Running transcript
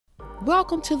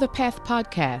Welcome to the Path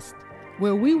Podcast,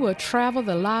 where we will travel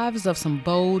the lives of some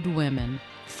bold women,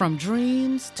 from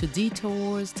dreams to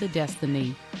detours to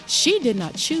destiny. She did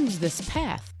not choose this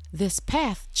path. This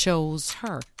path chose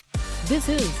her. This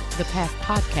is the Path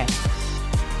Podcast.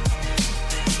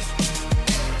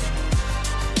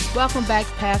 Welcome back,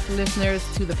 Path listeners,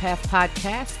 to the Path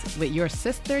Podcast with your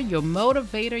sister, your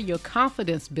motivator, your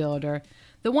confidence builder,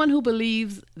 the one who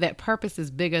believes that purpose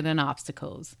is bigger than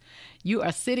obstacles. You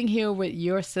are sitting here with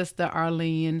your sister,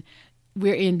 Arlene.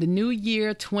 We're in the new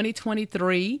year,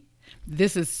 2023.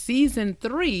 This is season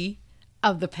 3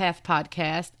 of the Path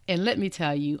Podcast. And let me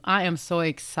tell you, I am so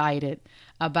excited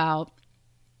about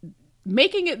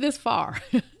making it this far.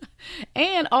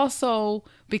 And also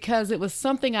because it was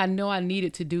something I know I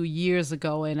needed to do years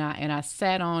ago. And I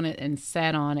sat on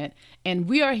it. And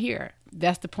we are here.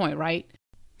 That's the point, right?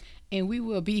 And we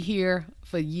will be here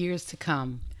for years to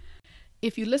come.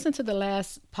 If you listen to the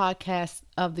last podcast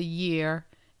of the year,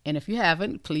 and if you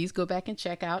haven't, please go back and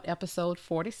check out episode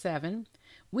 47.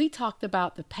 We talked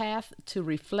about the path to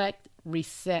reflect,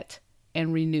 reset,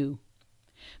 and renew.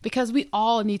 Because we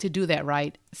all need to do that,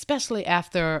 right? Especially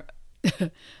after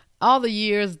all the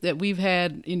years that we've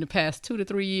had in the past 2 to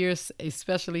 3 years,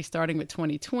 especially starting with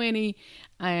 2020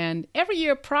 and every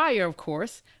year prior, of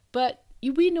course. But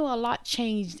we know a lot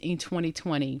changed in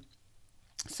 2020.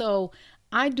 So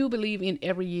I do believe in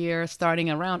every year, starting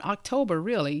around October,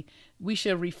 really, we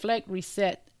should reflect,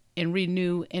 reset, and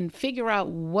renew and figure out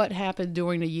what happened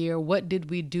during the year. What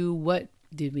did we do? What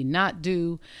did we not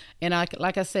do? And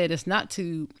like I said, it's not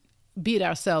to beat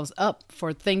ourselves up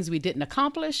for things we didn't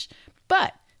accomplish,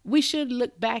 but we should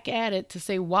look back at it to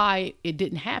say why it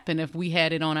didn't happen if we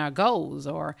had it on our goals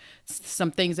or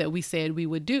some things that we said we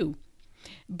would do.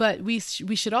 But we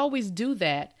should always do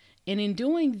that. And in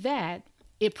doing that,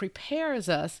 it prepares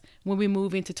us when we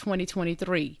move into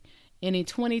 2023 and in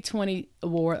 2020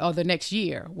 or the next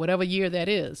year, whatever year that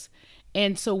is.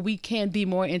 And so we can be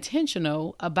more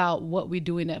intentional about what we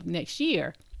do in that next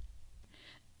year.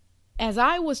 As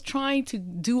I was trying to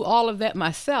do all of that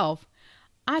myself,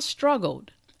 I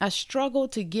struggled. I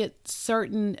struggled to get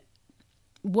certain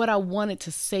what I wanted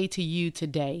to say to you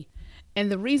today. And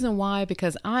the reason why,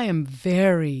 because I am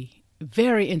very,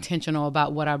 very intentional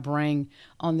about what I bring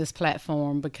on this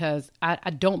platform, because I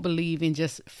don't believe in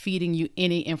just feeding you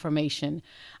any information.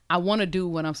 I want to do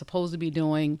what I'm supposed to be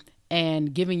doing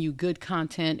and giving you good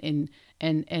content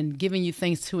and giving you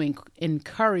things to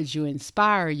encourage you,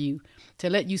 inspire you, to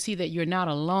let you see that you're not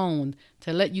alone,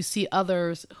 to let you see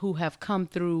others who have come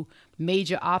through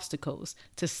major obstacles,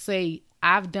 to say,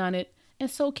 I've done it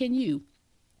and so can you.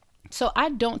 So I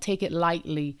don't take it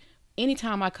lightly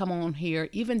anytime I come on here,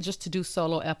 even just to do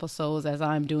solo episodes as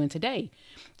I'm doing today.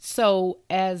 So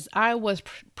as I was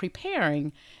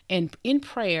preparing and in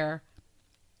prayer,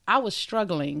 I was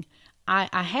struggling. I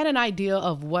had an idea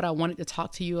of what I wanted to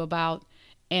talk to you about,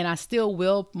 and I still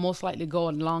will most likely go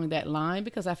along that line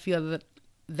because I feel that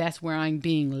that's where I'm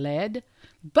being led.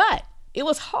 But it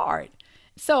was hard.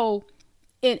 So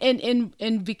and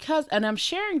I'm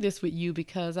sharing this with you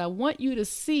because I want you to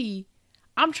see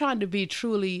I'm trying to be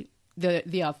truly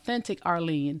the authentic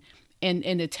Arlene and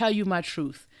to tell you my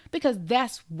truth, because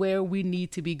that's where we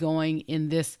need to be going in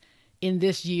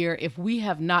this year if we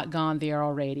have not gone there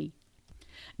already.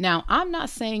 Now, I'm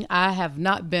not saying I have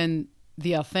not been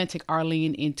the authentic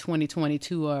Arlene in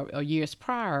 2022 or years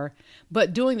prior,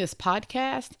 but doing this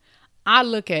podcast, I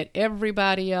look at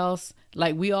everybody else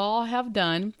like we all have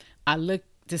done. I look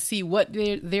to see what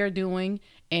they're doing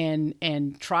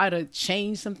and try to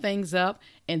change some things up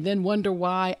and then wonder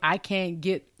why I can't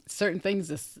get certain things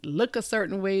to look a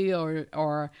certain way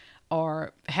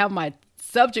or have my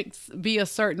subjects be a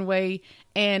certain way.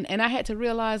 And I had to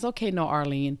realize, okay, no,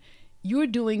 Arlene, you're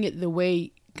doing it the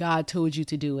way God told you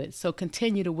to do it. So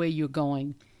continue the way you're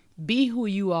going. Be who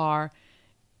you are.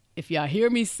 If y'all hear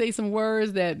me say some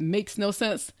words that makes no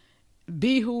sense,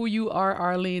 be who you are,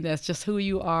 Arlene. That's just who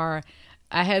you are.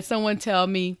 I had someone tell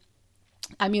me,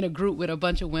 I'm in a group with a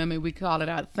bunch of women. We call it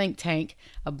our think tank.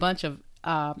 A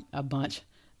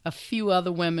few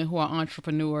other women who are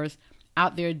entrepreneurs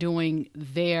out there doing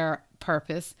their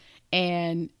purpose.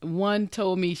 And one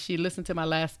told me she listened to my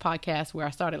last podcast where I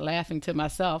started laughing to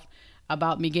myself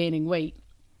about me gaining weight.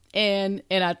 And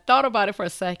I thought about it for a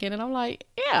second and I'm like,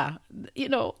 yeah,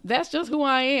 that's just who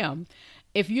I am.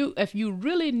 If you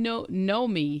really know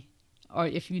me, or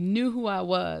if you knew who I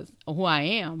was or who I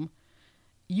am,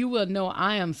 you will know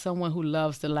I am someone who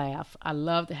loves to laugh. I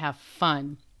love to have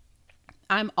fun.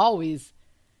 I'm always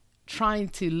trying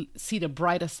to see the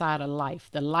brighter side of life,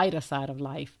 the lighter side of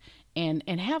life, and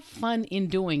have fun in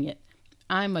doing it.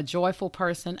 I'm a joyful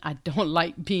person. I don't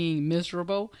like being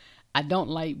miserable. I don't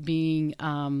like being,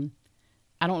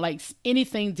 I don't like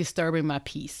anything disturbing my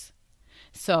peace.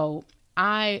 So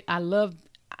I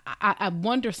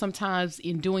wonder sometimes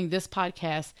in doing this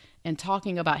podcast and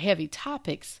talking about heavy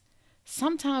topics,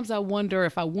 sometimes I wonder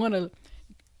if I want to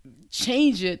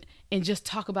change it and just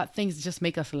talk about things that just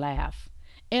make us laugh.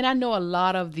 And I know a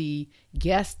lot of the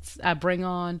guests I bring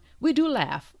on, we do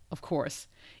laugh, of course,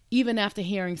 even after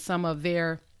hearing some of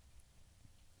their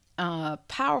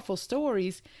powerful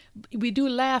stories. We do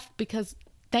laugh because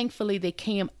thankfully they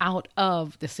came out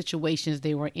of the situations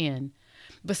they were in.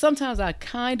 But sometimes I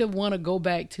kind of want to go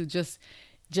back to just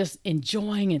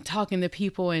enjoying and talking to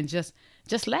people and just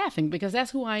laughing, because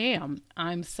that's who I am.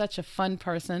 I'm such a fun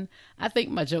person. I think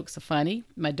my jokes are funny.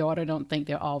 My daughter don't think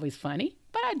they're always funny,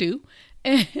 but I do.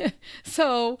 And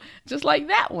so just like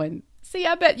that one. See,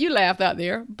 I bet you laughed out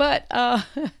there, but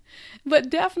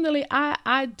definitely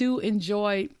I do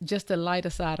enjoy just the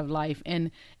lighter side of life,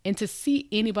 and to see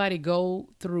anybody go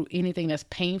through anything that's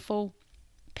painful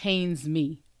pains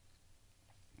me.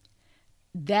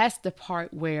 That's the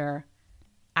part where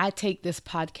I take this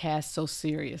podcast so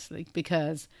seriously,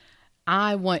 because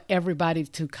I want everybody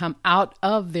to come out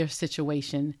of their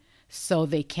situation so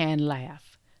they can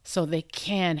laugh, so they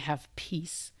can have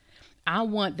peace. I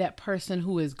want that person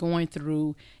who is going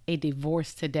through a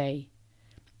divorce today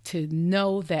to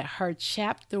know that her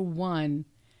chapter 1,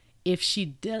 if she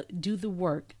do the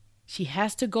work, she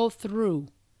has to go through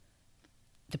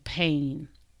the pain.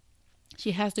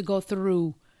 She has to go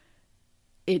through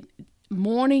it,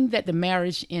 mourning that the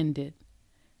marriage ended.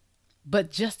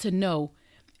 But just to know,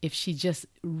 if she just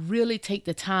really take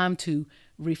the time to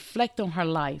reflect on her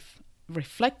life,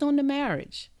 reflect on the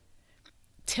marriage,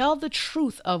 tell the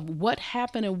truth of what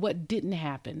happened and what didn't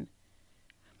happen.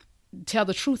 Tell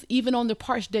the truth even on the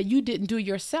parts that you didn't do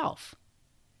yourself,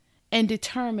 and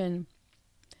determine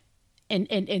and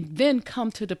then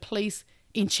come to the place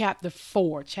in chapter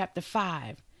 4, chapter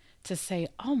 5, to say,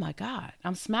 oh my God,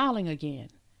 I'm smiling again.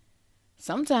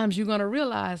 Sometimes you're going to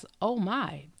realize, oh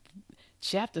my,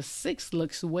 chapter 6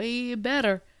 looks way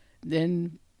better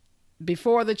than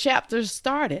before the chapters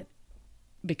started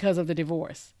because of the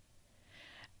divorce.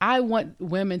 I want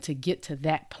women to get to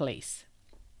that place.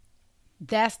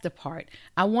 That's the part.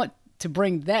 I want to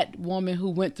bring that woman who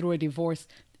went through a divorce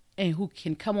and who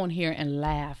can come on here and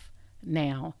laugh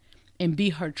now and be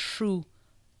her true,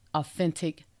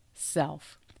 authentic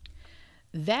self.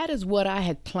 That is what I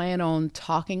had planned on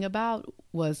talking about,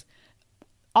 was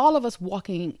all of us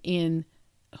walking in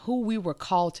who we were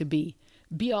called to be.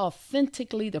 Be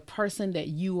authentically the person that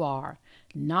you are,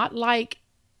 not like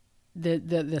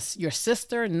your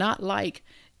sister, not like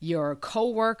your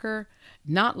coworker,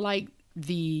 not like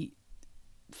the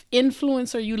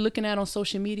influencer you're looking at on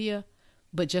social media,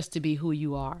 but just to be who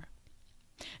you are.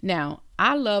 Now,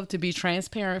 I love to be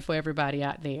transparent for everybody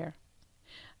out there.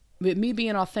 With me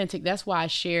being authentic, that's why I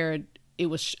shared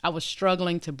I was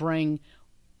struggling to bring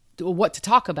what to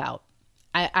talk about.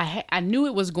 I knew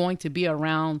it was going to be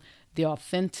around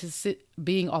the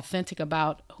being authentic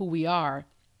about who we are,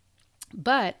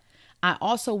 but I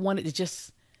also wanted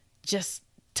to just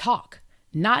talk,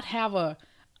 not have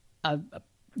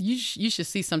you should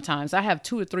see sometimes I have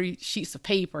 2 or 3 sheets of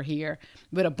paper here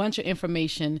with a bunch of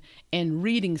information and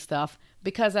reading stuff,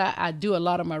 because I do a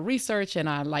lot of my research, and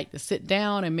I like to sit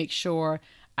down and make sure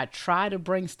I try to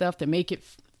bring stuff to make it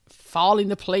fall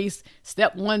into place.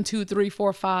 Step 1, 2, 3,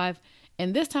 4, 5.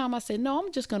 And this time I said, no,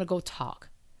 I'm just going to go talk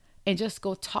and just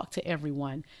go talk to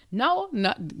everyone. No,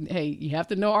 hey, you have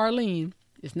to know, Arlene,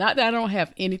 it's not that I don't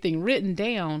have anything written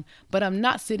down, but I'm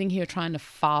not sitting here trying to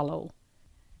follow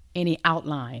any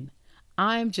outline.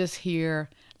 I'm just here,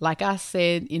 like I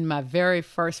said in my very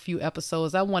first few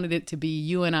episodes, I wanted it to be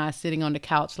you and I sitting on the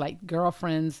couch like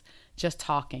girlfriends, just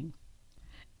talking.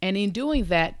 And in doing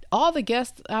that, all the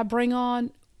guests I bring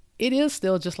on, it is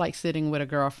still just like sitting with a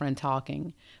girlfriend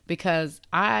talking, because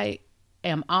I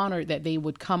am honored that they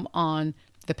would come on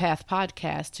the Path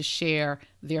podcast to share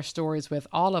their stories with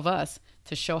all of us,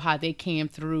 to show how they came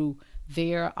through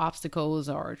their obstacles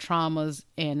or traumas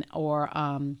or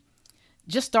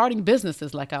just starting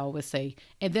businesses, like I always say.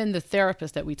 And then the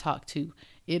therapists that we talk to,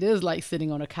 it is like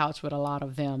sitting on a couch with a lot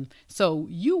of them. So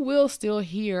you will still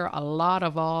hear a lot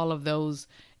of all of those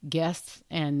guests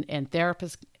and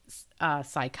therapists,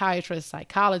 psychiatrists,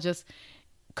 psychologists,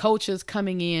 coaches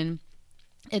coming in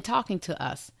and talking to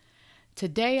us.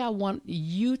 Today, I want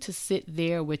you to sit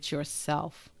there with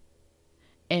yourself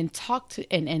and talk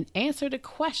to and answer the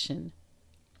question: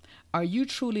 are you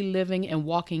truly living and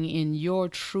walking in your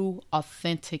true,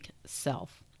 authentic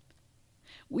self?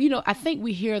 I think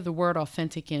we hear the word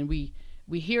authentic and we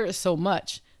hear it so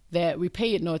much that we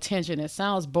pay it no attention. It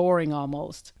sounds boring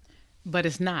almost, but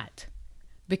it's not.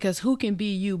 Because who can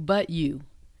be you but you?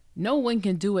 No one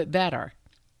can do it better.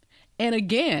 And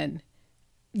again,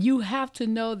 you have to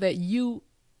know that you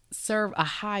serve a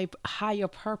higher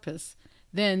purpose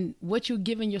than what you're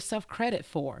giving yourself credit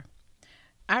for.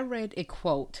 I read a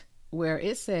quote where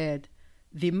it said,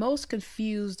 "The most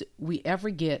confused we ever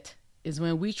get is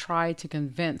when we try to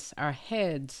convince our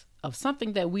heads of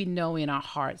something that we know in our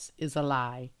hearts is a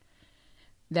lie."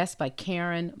 That's by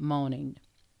Karen Moning.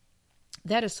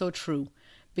 That is so true,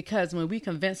 because when we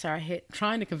trying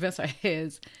to convince our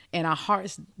heads and our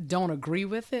hearts don't agree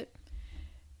with it,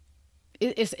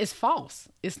 it's false.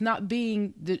 It's not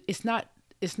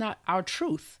our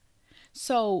truth.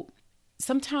 So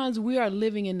sometimes we are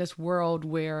living in this world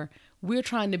where we're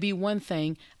trying to be one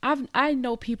thing. I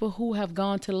know people who have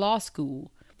gone to law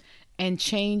school and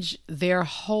changed their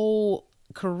whole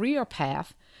career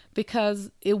path because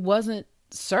it wasn't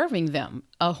serving them,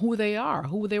 who they are,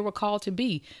 who they were called to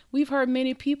be. We've heard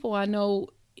many people I know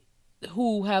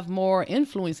who have more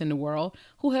influence in the world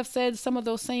who have said some of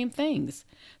those same things.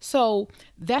 So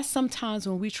that's sometimes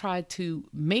when we try to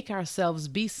make ourselves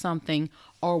be something,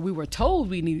 or we were told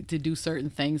we needed to do certain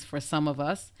things for some of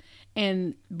us,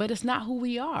 but it's not who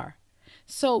we are.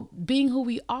 So being who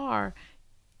we are,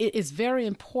 it is very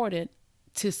important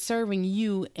to serving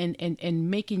you and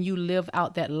making you live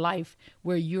out that life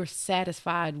where you're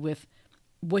satisfied with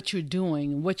what you're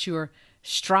doing, what you're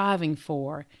striving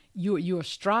for. You'll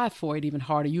strive for it even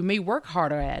harder. You may work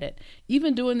harder at it.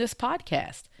 Even doing this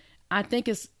podcast, I think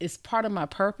it's part of my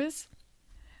purpose,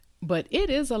 but it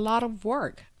is a lot of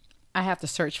work. I have to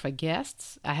search for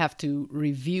guests. I have to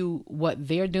review what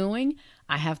they're doing.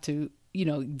 I have to,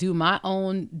 do my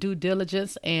own due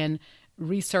diligence and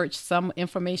research some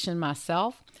information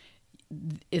myself.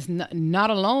 It's not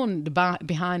alone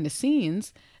behind the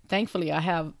scenes. Thankfully, I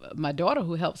have my daughter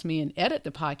who helps me and edit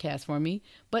the podcast for me,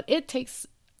 but it takes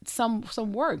some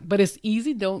work, but it's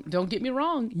easy. Don't get me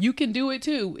wrong. You can do it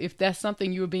too if that's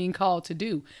something you're being called to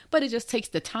do, but it just takes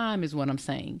the time is what I'm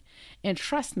saying. And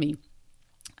trust me,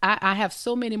 I have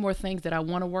so many more things that I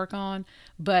want to work on,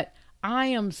 but I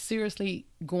am seriously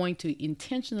going to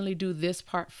intentionally do this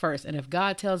part first. And if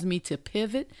God tells me to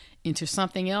pivot into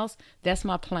something else, that's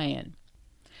my plan.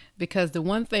 Because the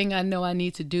one thing I know I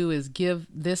need to do is give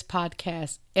this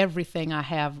podcast everything I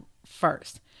have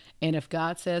first. And if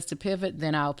God says to pivot,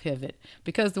 then I'll pivot.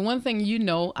 Because the one thing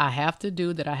I have to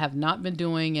do that I have not been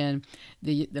doing, and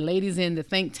the ladies in the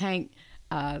think tank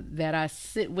that I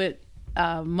sit with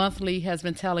monthly has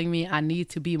been telling me I need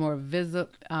to be more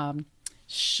visible,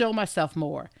 show myself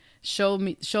more, show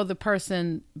the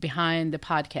person behind the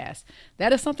podcast.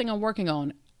 That is something I'm working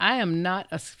on. I am not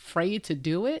afraid to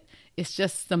do it. It's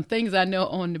just some things I know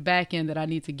on the back end that I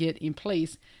need to get in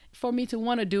place for me to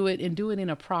want to do it and do it in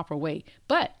a proper way.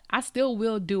 But I still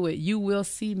will do it. You will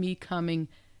see me coming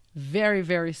very,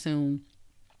 very soon,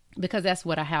 because that's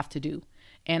what I have to do.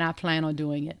 And I plan on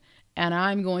doing it. And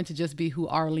I'm going to just be who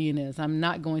Arlene is. I'm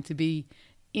not going to be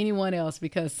anyone else,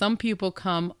 because some people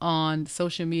come on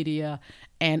social media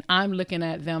and I'm looking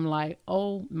at them like,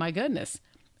 oh my goodness,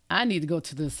 I need to go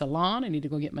to the salon. I need to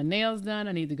go get my nails done.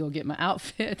 I need to go get my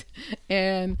outfit.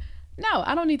 And no,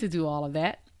 I don't need to do all of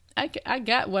that. I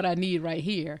got what I need right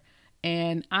here.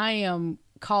 And I am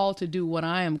called to do what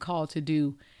I am called to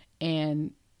do.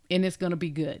 And it's going to be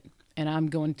good. And I'm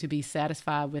going to be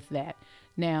satisfied with that.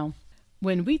 Now,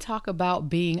 when we talk about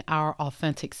being our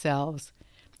authentic selves,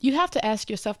 you have to ask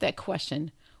yourself that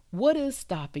question. What is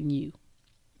stopping you?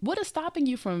 What is stopping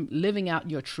you from living out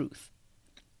your truth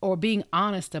or being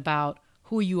honest about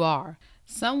who you are?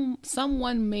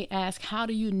 Someone may ask, how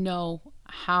do you know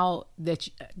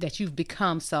that you've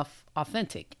become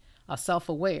authentic or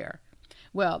self-aware?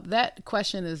 Well, that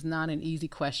question is not an easy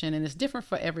question, and it's different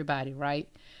for everybody, right?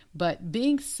 But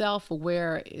being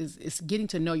self-aware is getting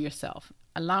to know yourself,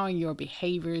 allowing your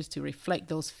behaviors to reflect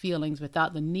those feelings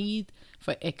without the need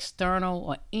for external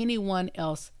or anyone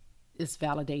else's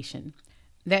validation.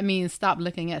 That means stop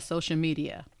looking at social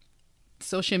media.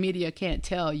 Social media can't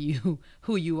tell you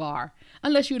who you are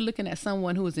unless you're looking at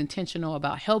someone who is intentional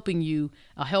about helping you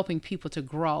or helping people to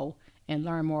grow and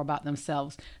learn more about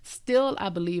themselves. Still, I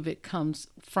believe it comes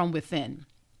from within,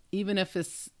 even if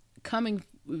it's coming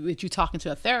with you talking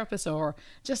to a therapist or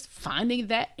just finding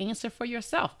that answer for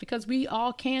yourself, because we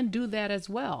all can do that as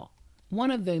well.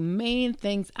 One of the main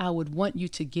things I would want you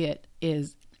to get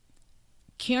is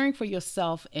caring for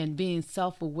yourself and being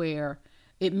self-aware.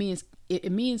 It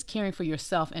means caring for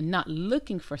yourself and not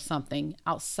looking for something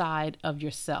outside of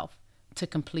yourself to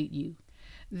complete you.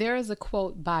 There is a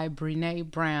quote by Brene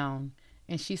Brown,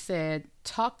 and she said,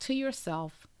 "Talk to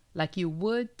yourself like you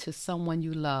would to someone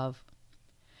you love."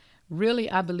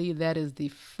 Really, I believe that is the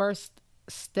first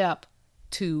step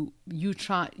to you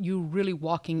really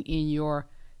walking in your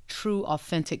true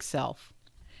authentic self.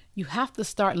 You have to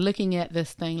start looking at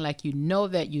this thing like you know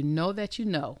that you know that you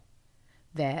know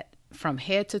that from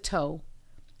head to toe,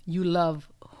 you love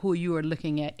who you are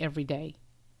looking at every day.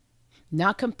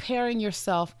 Not comparing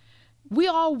yourself. We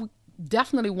all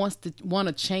definitely want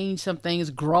to change some things,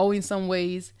 grow in some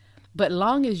ways, but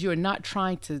long as you're not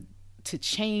trying to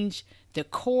change the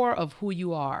core of who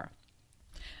you are.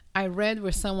 I read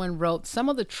where someone wrote some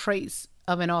of the traits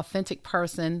of an authentic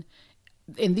person,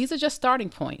 and these are just starting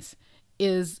points,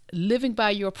 is living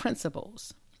by your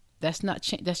principles. That's not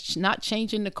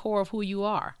changing the core of who you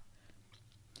are.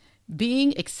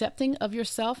 Being accepting of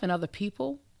yourself and other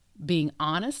people, being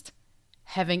honest,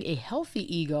 having a healthy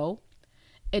ego,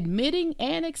 admitting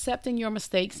and accepting your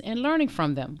mistakes and learning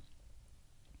from them,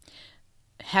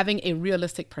 having a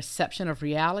realistic perception of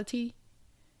reality,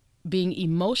 being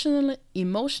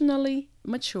emotionally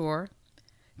mature,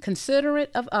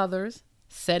 considerate of others,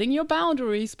 setting your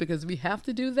boundaries, because we have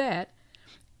to do that,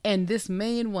 and this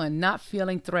main one, not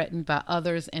feeling threatened by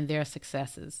others and their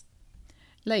successes.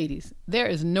 Ladies, there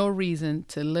is no reason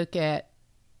to look at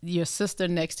your sister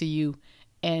next to you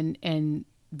and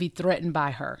be threatened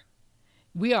by her.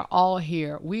 We are all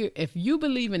here. If you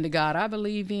believe in the God I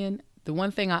believe in, the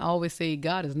one thing I always say,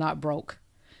 God is not broke.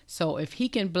 So if he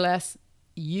can bless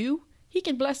you, he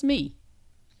can bless me.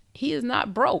 He is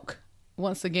not broke,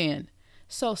 once again.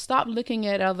 So stop looking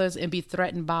at others and be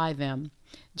threatened by them.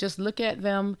 Just look at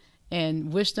them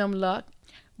and wish them luck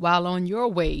while on your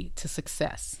way to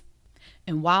success.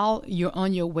 And while you're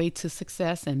on your way to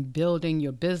success and building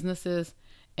your businesses,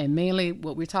 and mainly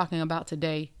what we're talking about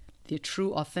today, the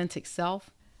true authentic self,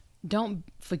 don't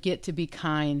forget to be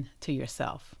kind to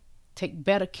yourself. Take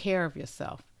better care of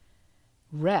yourself.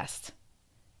 Rest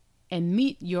and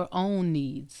meet your own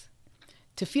needs.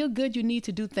 To feel good, you need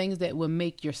to do things that will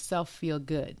make yourself feel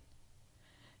good.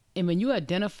 And when you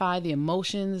identify the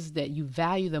emotions that you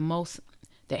value the most,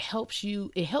 it helps you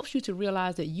to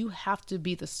realize that you have to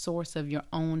be the source of your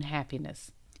own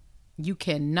happiness. You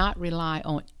cannot rely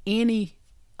on any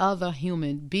other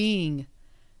human being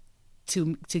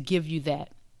to give you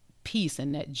that peace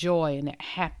and that joy and that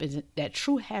happiness, that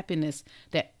true happiness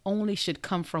that only should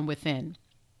come from within.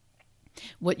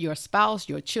 What your spouse,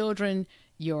 your children,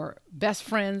 your best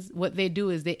friends, what they do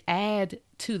is they add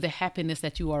to the happiness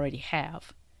that you already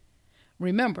have.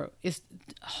 Remember, it's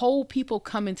whole people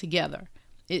coming together.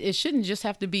 It shouldn't just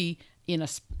have to be in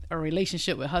a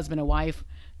relationship with husband and wife,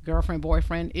 girlfriend,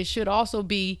 boyfriend. It should also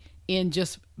be in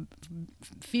just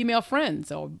female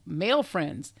friends or male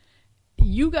friends.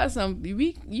 You got some,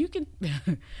 you can,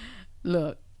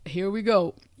 look, here we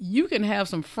go. You can have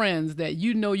some friends that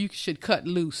you know you should cut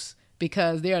loose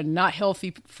because they are not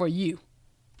healthy for you.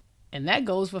 And that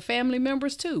goes for family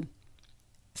members too.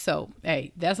 So,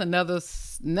 hey, that's another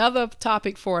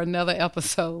topic for another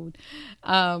episode.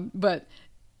 But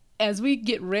as we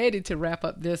get ready to wrap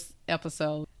up this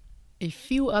episode, a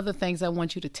few other things I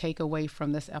want you to take away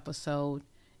from this episode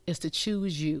is to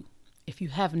choose you. If you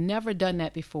have never done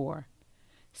that before,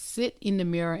 sit in the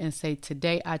mirror and say,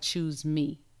 today I choose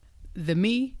me. The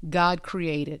me God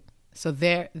created. So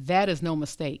that is no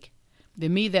mistake. The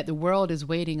me that the world is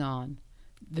waiting on.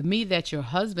 The me that your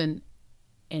husband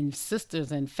and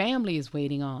sisters and family is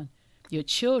waiting on. Your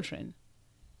children.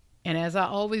 And as I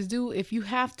always do, if you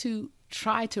have to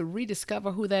try to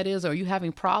rediscover who that is, or you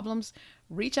having problems,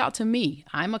 reach out to me.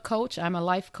 I'm a coach. I'm a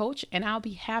life coach, and I'll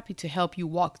be happy to help you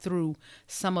walk through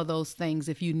some of those things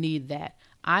if you need that.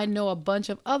 I know a bunch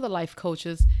of other life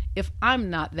coaches if I'm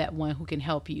not that one who can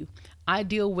help you. I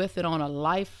deal with it on a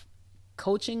life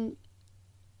coaching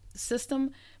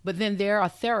system, but then there are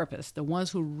therapists, the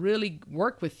ones who really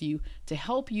work with you to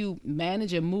help you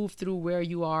manage and move through where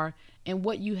you are and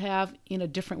what you have in a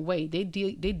different way. They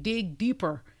dig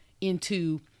deeper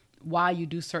into why you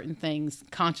do certain things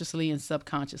consciously and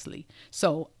subconsciously.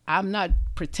 So I'm not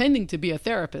pretending to be a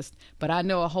therapist, but I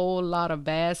know a whole lot of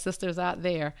bad sisters out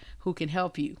there who can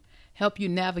help you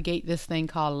navigate this thing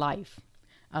called life,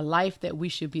 a life that we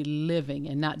should be living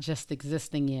and not just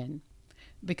existing in.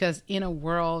 Because in a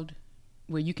world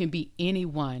where you can be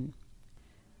anyone,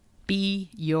 be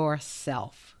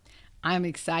yourself. I'm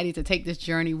excited to take this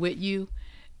journey with you.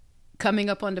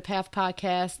 Coming up on the Path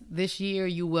Podcast this year,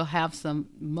 you will have some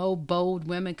more bold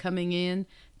women coming in,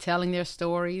 telling their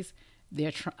stories,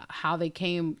 how they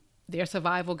came, their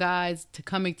survival guides to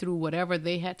coming through whatever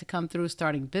they had to come through,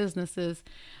 starting businesses.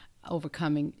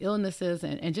 overcoming illnesses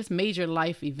and just major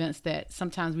life events that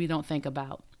sometimes we don't think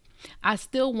about. I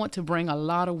still want to bring a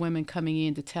lot of women coming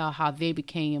in to tell how they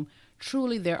became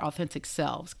truly their authentic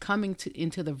selves, coming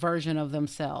into the version of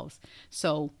themselves.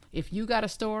 So if you got a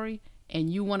story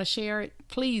and you want to share it,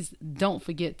 please don't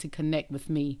forget to connect with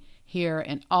me here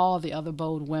and all the other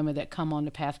bold women that come on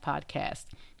the Path Podcast.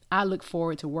 I look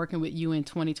forward to working with you in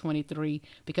 2023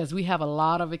 because we have a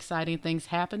lot of exciting things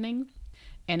happening.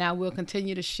 And I will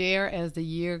continue to share as the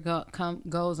year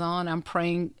goes on. I'm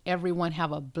praying everyone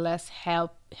have a blessed,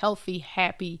 healthy,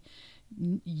 happy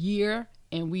year.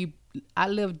 And I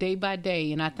live day by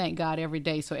day, and I thank God every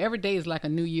day. So every day is like a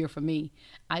new year for me.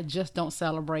 I just don't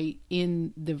celebrate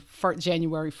in the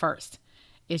January 1st.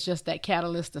 It's just that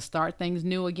catalyst to start things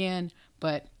new again.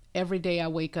 But every day I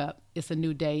wake up, it's a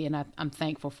new day, and I'm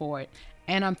thankful for it.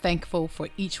 And I'm thankful for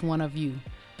each one of you.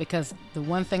 Because the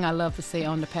one thing I love to say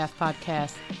on the Path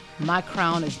Podcast, my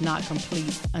crown is not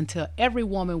complete until every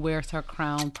woman wears her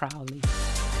crown proudly.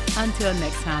 Until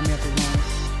next time, everyone.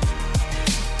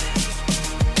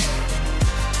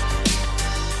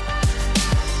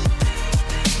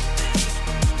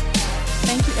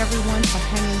 Thank you, everyone, for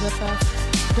hanging with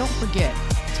us. Don't forget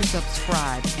to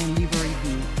subscribe and leave a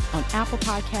review on Apple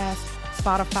Podcasts,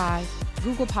 Spotify,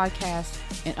 Google Podcasts,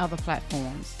 and other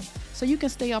platforms, so you can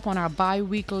stay up on our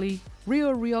bi-weekly,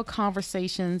 real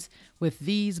conversations with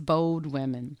these bold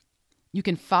women. You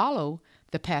can follow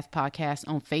the Path Podcast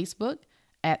on Facebook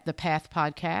at the Path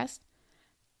Podcast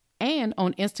and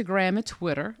on Instagram and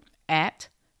Twitter at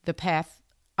the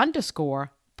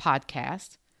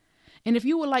Path_podcast. And if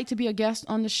you would like to be a guest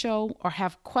on the show or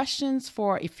have questions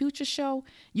for a future show,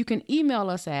 you can email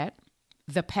us at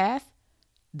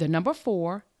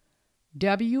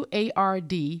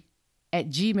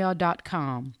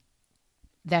thepath4ward@gmail.com.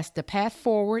 That's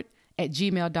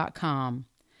thepathforward@gmail.com.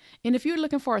 And if you're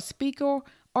looking for a speaker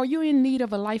or you're in need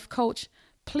of a life coach,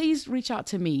 please reach out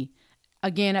to me.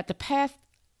 Again, at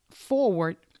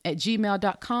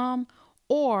thepathforward@gmail.com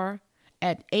or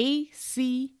at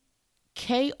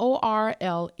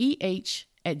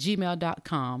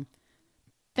ACKORLEH@gmail.com.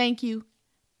 Thank you.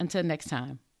 Until next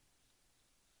time.